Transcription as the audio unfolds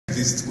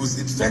artist whose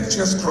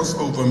infectious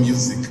crossover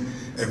music,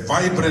 a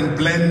vibrant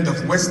blend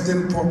of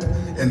Western pop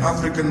and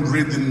African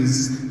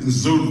rhythms in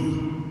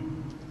Zulu,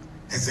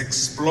 has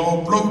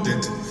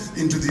exploded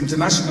into the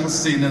international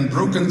scene and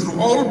broken through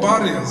all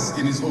barriers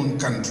in his own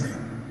country.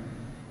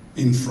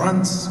 In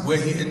France, where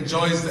he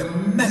enjoys a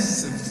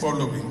massive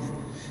following,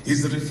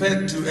 he's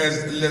referred to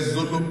as Le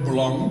Zulu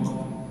Blanc,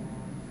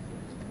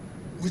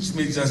 which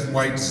means just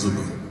white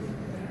Zulu,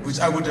 which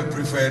I would have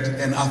preferred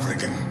an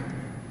African.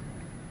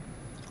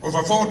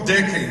 Over 4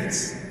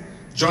 decades,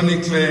 Johnny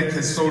Clegg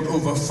has sold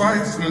over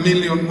 5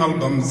 million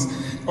albums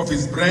of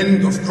his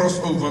brand of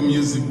crossover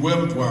music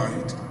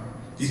worldwide.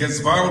 He has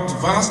vowed to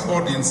vast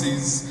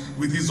audiences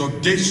with his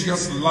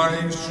audacious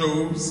live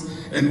shows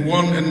and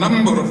won a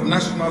number of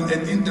national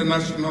and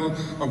international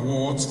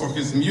awards for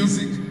his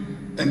music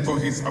and for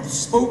his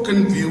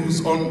outspoken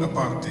views on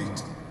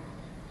apartheid.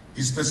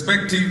 His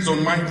perspectives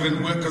on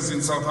migrant workers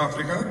in South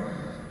Africa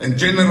and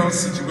general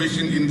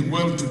situation in the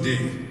world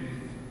today.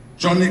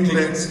 Johnny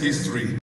Clegg's history.